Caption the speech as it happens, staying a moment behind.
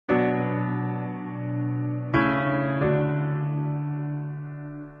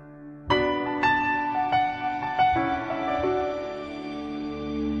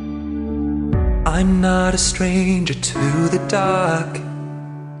I'm not a stranger to the dark.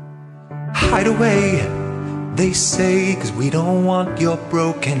 Hide away, they say, 'cause we don't want your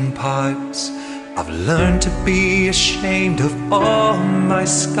broken parts. I've learned to be ashamed of all my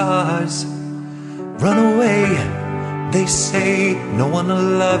scars. Run away, they say, no one will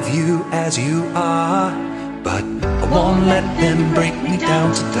love you as you are. But I won't let them break me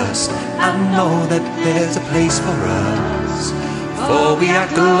down to dust. I know that there's a place for us, for we are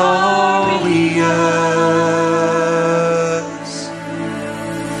glorious.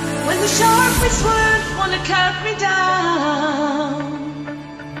 When the sharpest words wanna cut me down,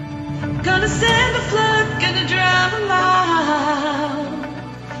 gonna send a flood, gonna drown them out.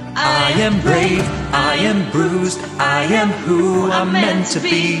 I am brave, I am bruised, I am who I'm meant to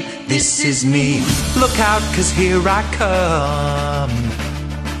be. This is me. Look out, 'cause here I come,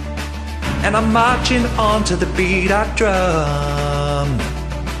 and I'm marching on to the beat I drum.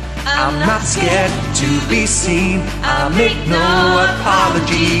 I'm not scared to be seen, I make no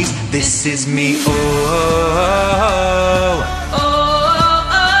apologies. This is me, oh, oh, oh.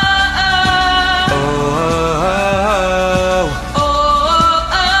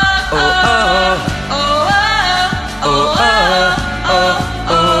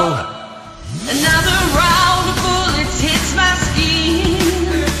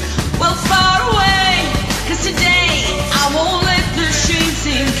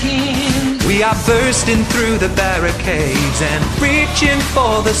 We are bursting through the barricades and reaching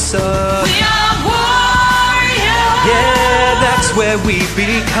for the sun. We are warriors. Yeah, that's where we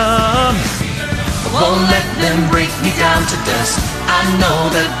become. I won't let them break me down to dust. I know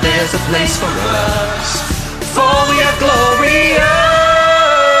that there's a place for us, for we are glorious.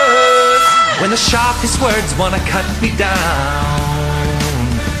 When the sharpest words wanna cut me down,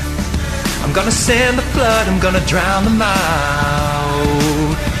 I'm gonna send the flood, I'm gonna drown them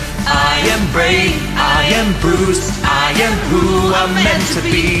out. I am brave, I am bruised, I am who I'm meant to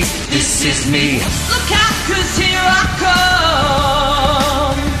be. This is me. Look out, 'cause here I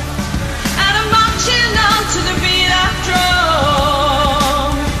come, and I'm marching on to the beat I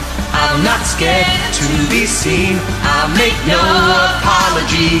drum. I'm not scared to be seen, I make no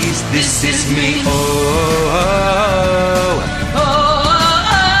apologies. This is me, oh, oh, oh.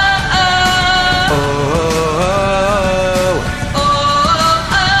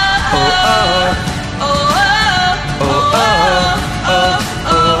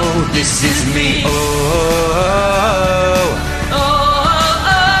 This is me, oh, oh,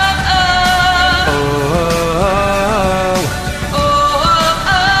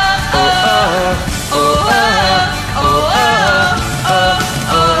 oh,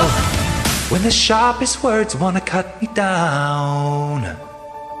 oh. When the sharpest words wanna cut me down,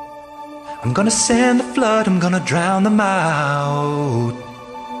 I'm gonna send the flood, I'm gonna drown them out.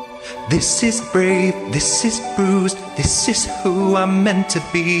 This is brave, this is bruised, this is who I'm meant to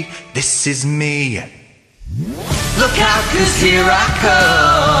be. This is me. Look out, 'cause here I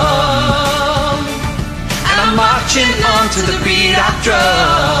come, and I'm marching on to the beat I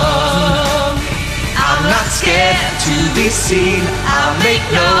drum. I'm not scared to be seen, I'll make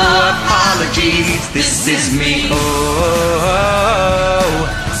no apologies. This is me, oh, oh,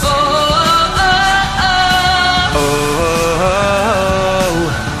 oh.